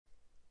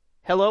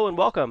Hello and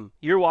welcome.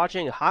 You're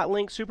watching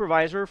Hotlink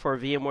SUPERvisor for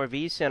VMware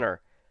vCenter.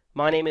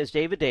 My name is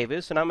David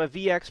Davis, and I'm a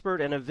vExpert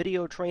and a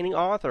video training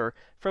author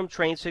from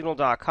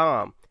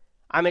TrainSignal.com.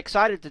 I'm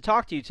excited to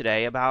talk to you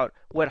today about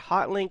what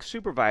Hotlink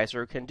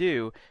SUPERvisor can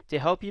do to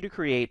help you to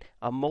create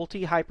a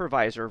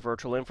multi-hypervisor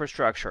virtual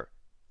infrastructure.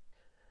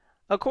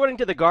 According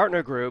to the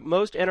Gartner Group,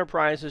 most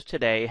enterprises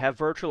today have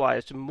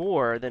virtualized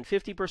more than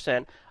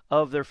 50%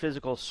 of their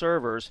physical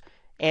servers,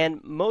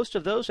 and most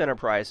of those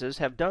enterprises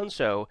have done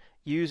so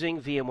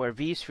using VMware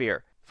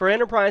vSphere. For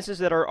enterprises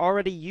that are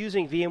already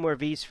using VMware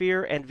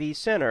vSphere and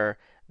vCenter,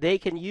 they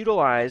can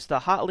utilize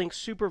the Hotlink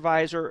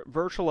SUPERvisor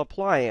virtual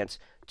appliance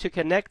to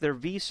connect their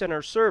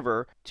vCenter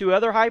server to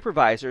other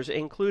hypervisors,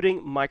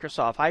 including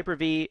Microsoft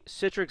Hyper-V,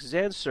 Citrix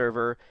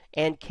XenServer,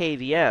 and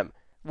KVM.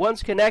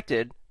 Once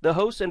connected, the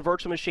hosts and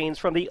virtual machines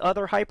from the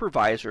other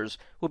hypervisors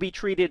will be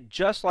treated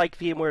just like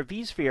VMware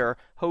vSphere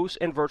hosts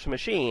and virtual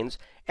machines,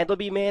 and they'll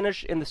be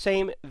managed in the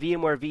same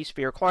VMware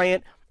vSphere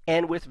client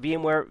and with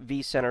VMware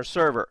vCenter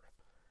server.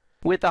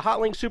 With the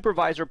Hotlink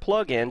SUPERvisor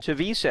plugin to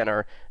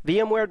vCenter,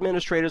 VMware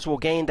administrators will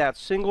gain that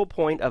single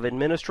point of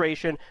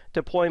administration,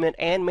 deployment,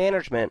 and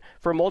management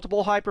for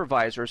multiple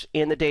hypervisors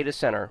in the data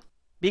center.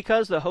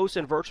 Because the hosts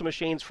and virtual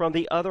machines from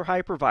the other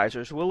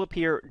hypervisors will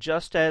appear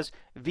just as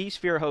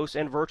vSphere hosts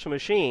and virtual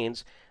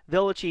machines,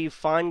 they'll achieve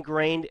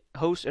fine-grained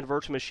host and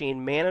virtual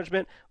machine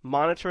management,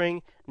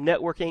 monitoring,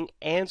 networking,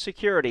 and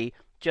security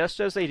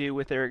just as they do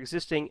with their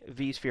existing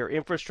vSphere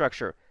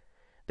infrastructure.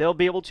 They'll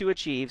be able to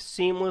achieve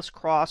seamless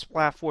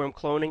cross-platform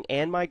cloning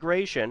and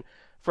migration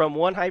from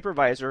one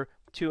hypervisor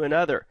to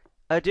another.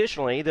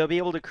 Additionally, they'll be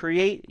able to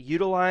create,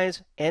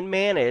 utilize, and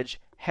manage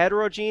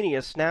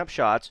heterogeneous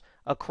snapshots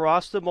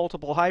across the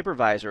multiple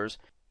hypervisors,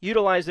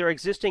 utilize their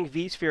existing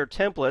vSphere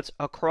templates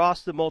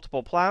across the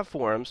multiple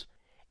platforms,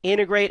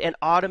 integrate and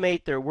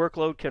automate their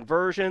workload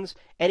conversions,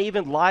 and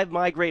even live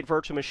migrate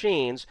virtual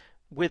machines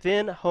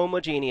within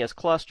homogeneous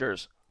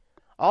clusters.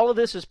 All of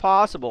this is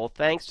possible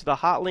thanks to the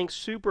Hotlink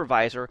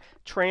SUPERvisor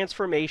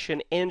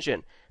transformation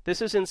engine.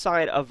 This is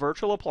inside a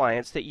virtual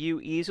appliance that you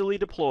easily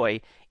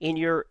deploy in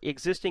your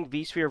existing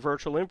vSphere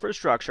virtual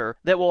infrastructure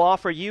that will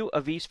offer you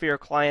a vSphere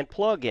client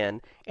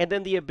plugin and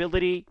then the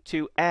ability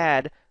to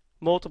add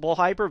multiple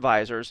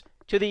hypervisors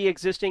to the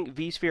existing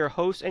vSphere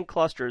hosts and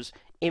clusters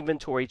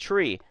inventory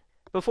tree.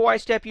 Before I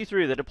step you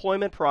through the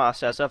deployment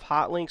process of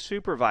Hotlink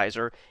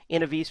SUPERvisor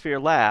in a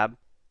vSphere lab,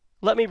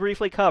 let me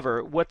briefly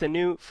cover what the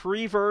new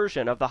free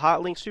version of the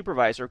Hotlink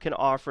SUPERvisor can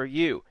offer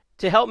you.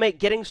 To help make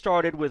getting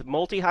started with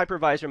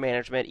multi-hypervisor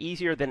management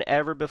easier than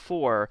ever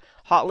before,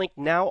 Hotlink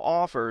now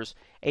offers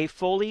a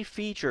fully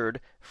featured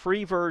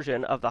free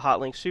version of the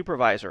Hotlink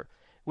SUPERvisor.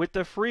 With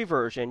the free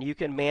version, you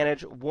can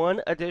manage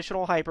one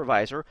additional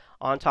hypervisor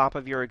on top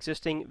of your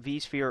existing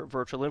vSphere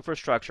virtual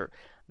infrastructure.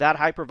 That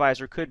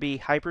hypervisor could be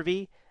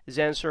Hyper-V,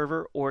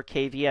 XenServer, or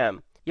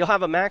KVM. You'll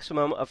have a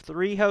maximum of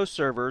 3 host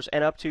servers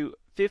and up to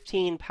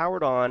 15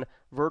 powered-on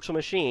virtual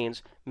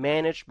machines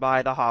managed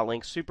by the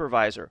Hotlink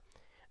SUPERvisor.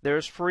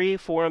 There's free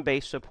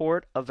forum-based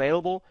support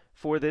available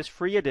for this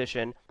free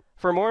edition.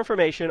 For more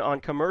information on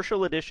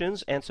commercial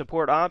editions and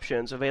support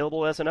options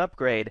available as an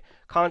upgrade,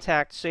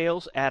 contact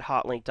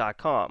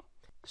sales@hotlink.com.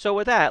 So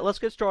with that, let's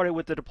get started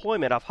with the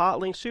deployment of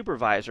Hotlink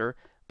SUPERvisor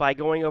by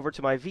going over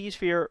to my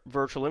vSphere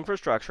virtual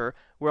infrastructure,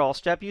 where I'll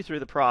step you through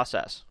the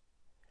process.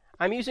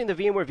 I'm using the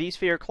VMware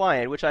vSphere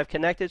client, which I've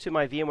connected to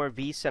my VMware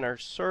vCenter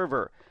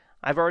server.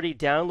 I've already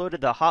downloaded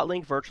the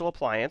Hotlink virtual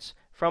appliance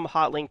from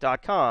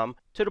hotlink.com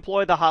to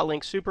deploy the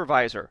Hotlink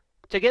SUPERvisor.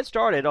 To get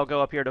started, I'll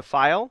go up here to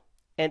File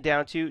and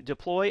down to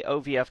Deploy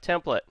OVF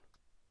Template.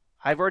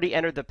 I've already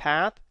entered the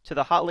path to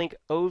the Hotlink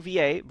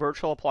OVA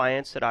virtual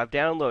appliance that I've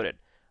downloaded.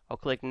 I'll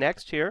click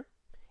Next here.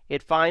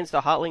 It finds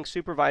the Hotlink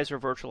SUPERvisor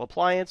virtual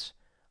appliance.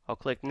 I'll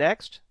click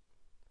Next,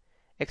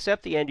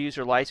 accept the end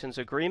user license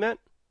agreement,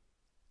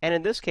 and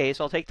in this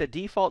case, I'll take the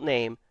default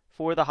name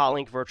for the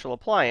Hotlink virtual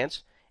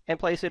appliance and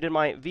place it in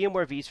my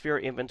VMware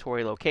vSphere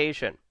inventory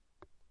location.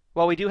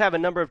 While we do have a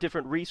number of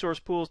different resource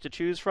pools to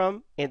choose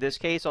from, in this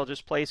case I'll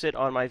just place it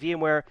on my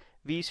VMware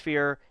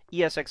vSphere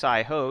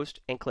ESXi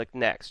host and click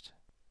Next.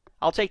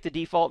 I'll take the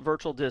default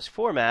virtual disk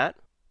format,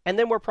 and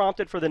then we're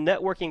prompted for the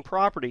networking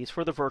properties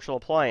for the virtual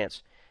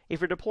appliance.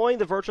 If you're deploying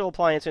the virtual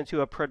appliance into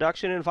a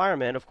production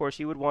environment, of course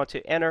you would want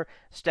to enter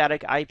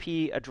static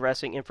IP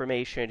addressing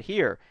information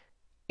here.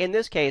 In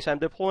this case, I'm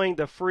deploying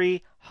the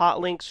free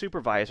Hotlink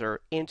SUPERvisor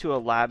into a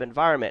lab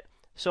environment,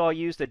 so I'll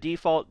use the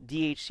default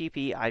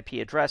DHCP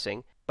IP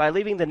addressing by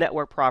leaving the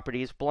network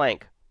properties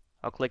blank.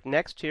 I'll click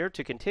Next here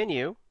to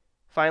continue.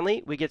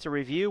 Finally, we get to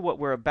review what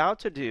we're about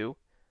to do.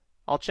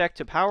 I'll check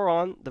to power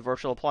on the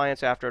virtual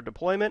appliance after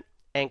deployment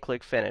and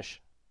click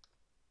Finish.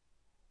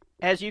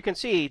 As you can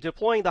see,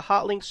 deploying the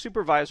Hotlink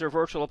SUPERvisor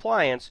virtual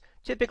appliance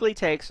typically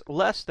takes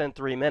less than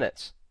 3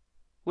 minutes.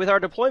 With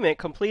our deployment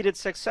completed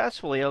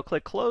successfully, I'll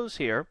click Close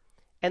here,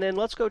 and then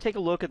let's go take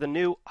a look at the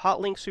new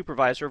Hotlink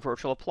SUPERvisor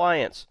virtual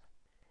appliance.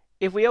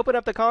 If we open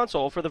up the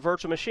console for the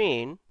virtual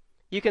machine,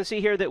 you can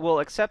see here that we'll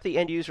accept the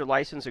end user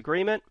license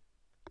agreement,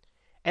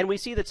 and we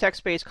see the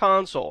text-based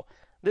console.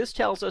 This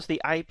tells us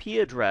the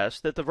IP address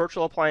that the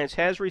virtual appliance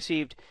has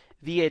received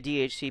via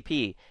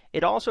DHCP.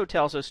 It also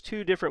tells us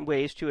two different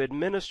ways to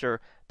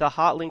administer the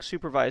Hotlink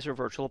SUPERvisor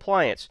virtual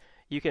appliance.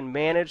 You can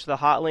manage the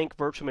Hotlink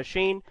virtual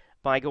machine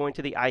by going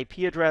to the IP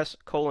address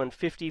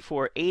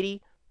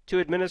 :5480 to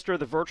administer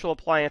the virtual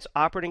appliance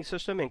operating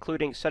system,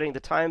 including setting the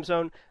time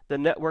zone, the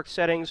network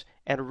settings,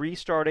 and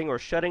restarting or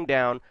shutting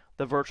down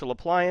the virtual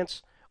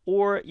appliance.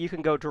 Or you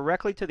can go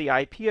directly to the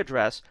IP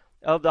address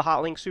of the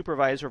Hotlink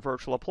SUPERvisor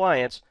virtual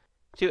appliance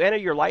to enter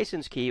your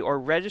license key or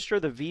register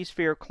the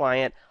vSphere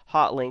client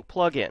Hotlink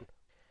plugin.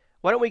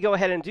 Why don't we go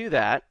ahead and do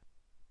that?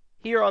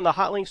 Here on the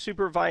Hotlink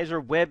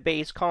SUPERvisor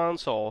web-based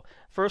console,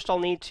 first I'll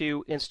need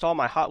to install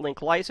my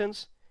Hotlink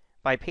license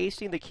by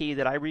pasting the key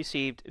that I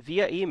received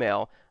via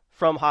email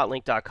from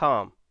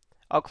hotlink.com.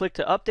 I'll click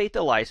to update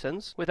the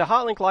license. With the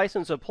Hotlink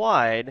license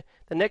applied,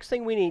 the next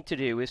thing we need to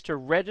do is to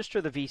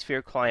register the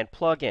vSphere client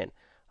plugin.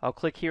 I'll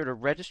click here to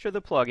register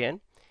the plugin,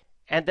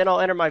 and then I'll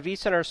enter my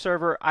vCenter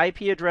server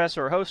IP address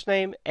or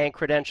hostname and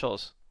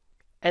credentials,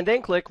 and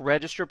then click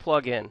Register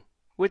Plugin.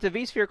 With the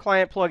vSphere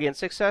client plugin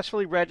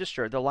successfully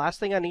registered, the last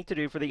thing I need to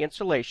do for the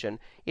installation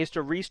is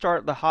to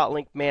restart the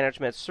Hotlink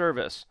management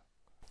service.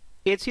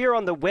 It's here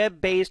on the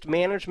web-based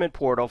management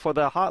portal for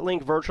the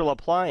Hotlink virtual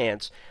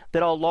appliance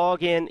that I'll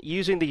log in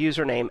using the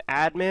username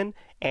admin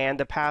and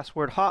the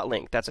password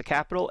Hotlink. That's a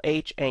capital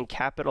H and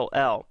capital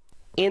L.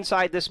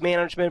 Inside this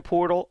management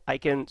portal, I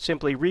can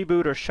simply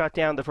reboot or shut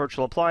down the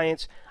virtual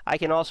appliance. I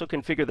can also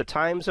configure the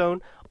time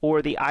zone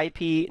or the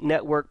IP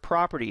network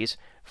properties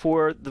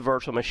for the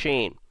virtual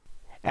machine.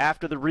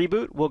 After the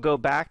reboot, we'll go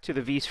back to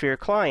the vSphere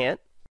client,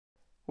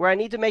 where I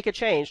need to make a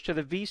change to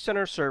the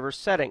vCenter server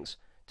settings.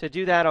 To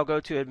do that, I'll go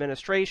to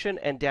Administration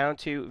and down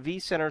to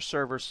vCenter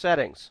Server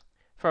Settings.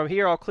 From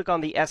here, I'll click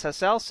on the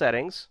SSL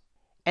settings,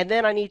 and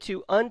then I need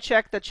to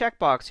uncheck the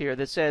checkbox here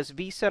that says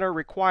vCenter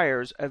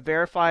requires a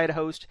verified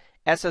host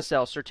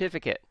SSL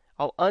certificate.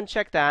 I'll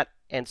uncheck that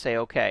and say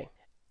OK.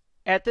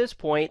 At this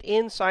point,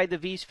 inside the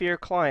vSphere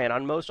client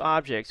on most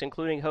objects,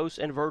 including hosts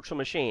and virtual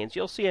machines,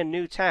 you'll see a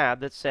new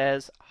tab that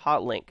says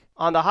Hotlink.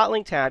 On the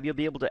Hotlink tab, you'll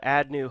be able to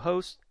add new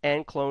hosts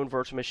and clone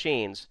virtual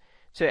machines.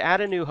 To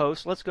add a new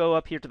host, let's go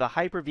up here to the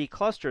Hyper-V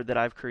cluster that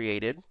I've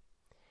created,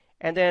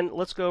 and then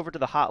let's go over to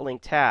the Hotlink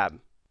tab.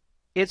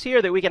 It's here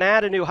that we can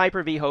add a new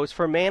Hyper-V host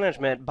for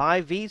management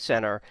by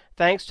vCenter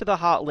thanks to the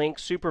Hotlink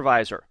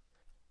SUPERvisor.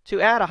 To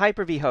add a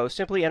Hyper-V host,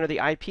 simply enter the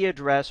IP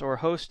address or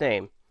host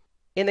name.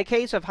 In the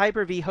case of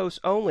Hyper-V hosts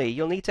only,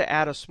 you'll need to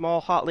add a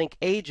small Hotlink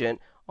agent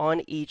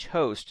on each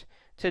host.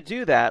 To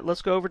do that,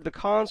 let's go over to the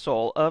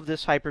console of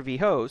this Hyper-V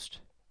host.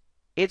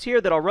 It's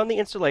here that I'll run the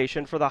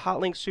installation for the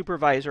Hotlink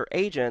SUPERvisor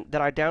agent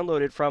that I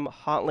downloaded from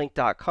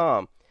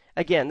hotlink.com.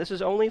 Again, this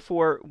is only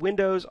for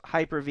Windows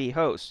Hyper-V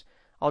hosts.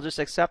 I'll just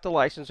accept the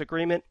license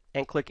agreement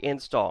and click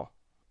Install.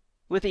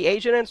 With the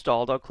agent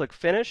installed, I'll click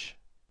Finish.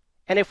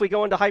 And if we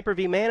go into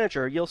Hyper-V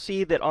Manager, you'll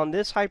see that on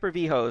this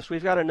Hyper-V host,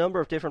 we've got a number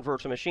of different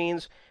virtual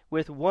machines,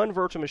 with one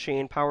virtual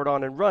machine powered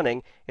on and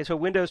running. It's a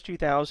Windows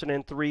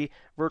 2003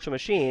 virtual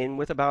machine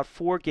with about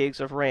 4 gigs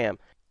of RAM.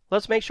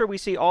 Let's make sure we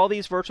see all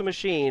these virtual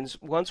machines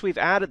once we've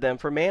added them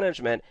for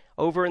management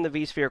over in the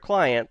vSphere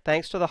client,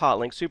 thanks to the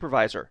Hotlink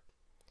SUPERvisor.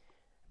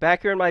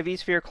 Back here in my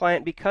vSphere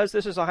client, because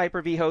this is a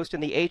Hyper-V host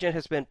and the agent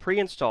has been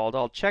pre-installed,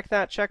 I'll check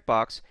that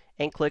checkbox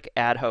and click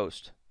Add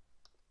Host.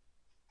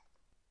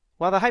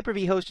 While the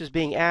Hyper-V host is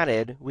being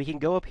added, we can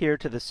go up here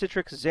to the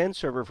Citrix Zen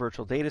Server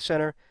Virtual Data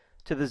Center,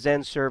 to the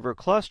Zen Server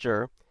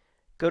Cluster,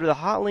 go to the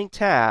Hotlink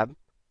tab,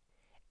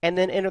 and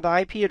then enter the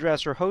IP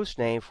address or host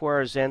name for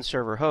our Zen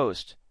Server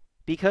host.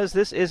 Because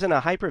this isn't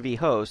a Hyper-V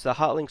host, the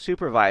Hotlink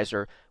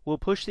SUPERvisor will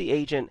push the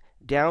agent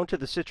down to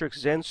the Citrix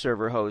Zen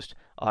Server host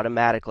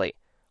automatically.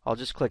 I'll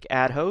just click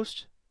Add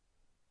Host.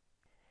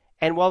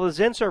 And while the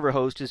Zen Server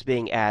host is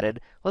being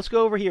added, let's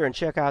go over here and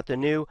check out the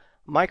new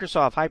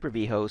Microsoft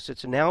Hyper-V host.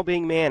 It's now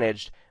being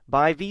managed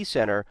by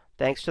vCenter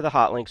thanks to the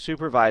Hotlink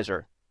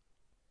SUPERvisor.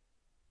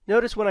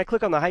 Notice when I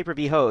click on the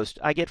Hyper-V host,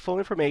 I get full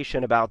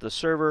information about the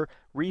server,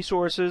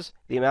 resources,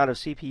 the amount of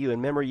CPU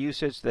and memory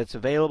usage that's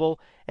available,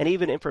 and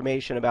even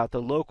information about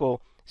the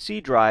local C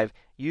drive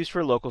used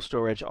for local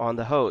storage on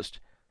the host.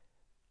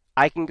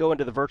 I can go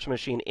into the virtual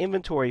machine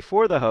inventory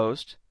for the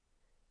host,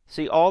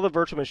 see all the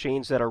virtual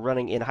machines that are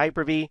running in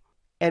Hyper-V,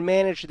 and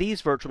manage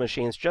these virtual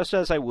machines just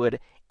as I would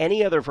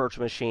any other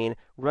virtual machine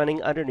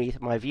running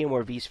underneath my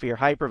VMware vSphere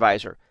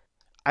hypervisor.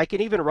 I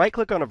can even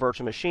right-click on a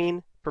virtual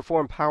machine,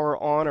 perform power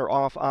on or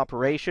off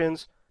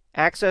operations,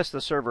 access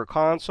the server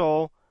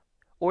console,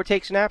 or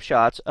take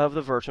snapshots of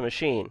the virtual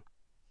machine.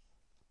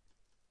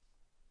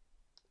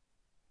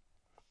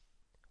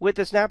 With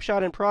the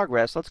snapshot in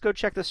progress, let's go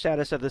check the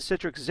status of the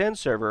Citrix Zen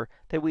server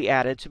that we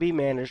added to be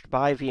managed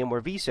by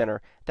VMware vCenter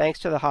thanks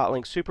to the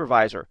Hotlink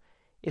SUPERvisor.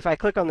 If I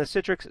click on the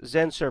Citrix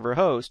Zen server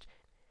host,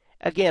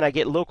 again I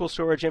get local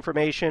storage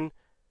information,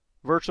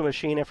 virtual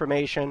machine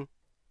information,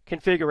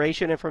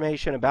 configuration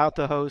information about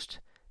the host,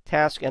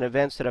 tasks and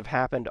events that have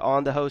happened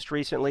on the host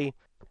recently.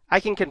 I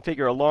can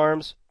configure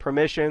alarms,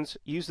 permissions,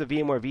 use the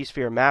VMware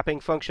vSphere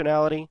mapping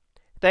functionality.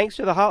 Thanks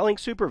to the Hotlink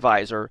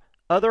SUPERvisor,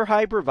 Other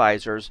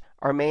hypervisors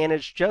are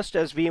managed just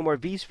as VMware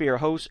vSphere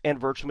hosts and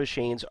virtual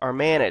machines are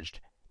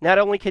managed. Not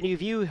only can you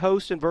view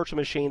hosts and virtual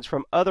machines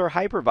from other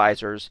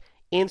hypervisors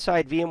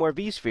inside VMware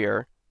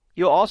vSphere,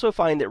 you'll also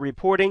find that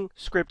reporting,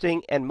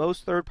 scripting, and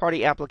most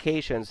third-party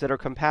applications that are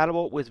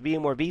compatible with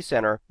VMware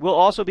vCenter will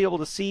also be able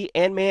to see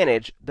and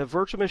manage the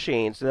virtual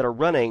machines that are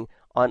running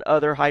on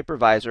other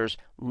hypervisors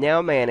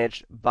now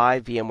managed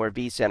by VMware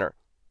vCenter.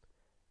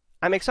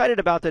 I'm excited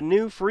about the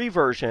new free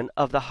version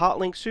of the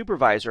Hotlink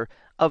SUPERvisor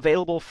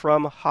available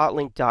from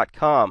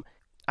Hotlink.com.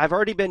 I've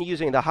already been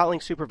using the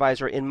Hotlink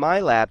SUPERvisor in my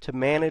lab to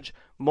manage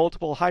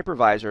multiple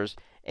hypervisors,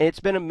 and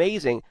it's been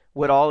amazing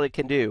what all it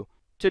can do.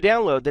 To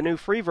download the new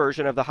free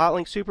version of the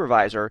Hotlink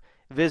SUPERvisor,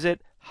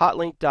 visit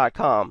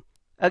Hotlink.com.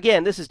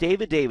 Again, this is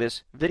David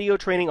Davis, video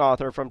training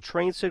author from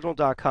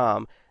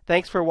TrainSignal.com.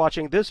 Thanks for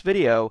watching this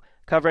video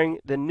covering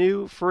the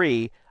new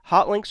free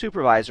Hotlink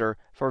SUPERvisor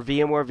for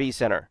VMware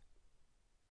vCenter.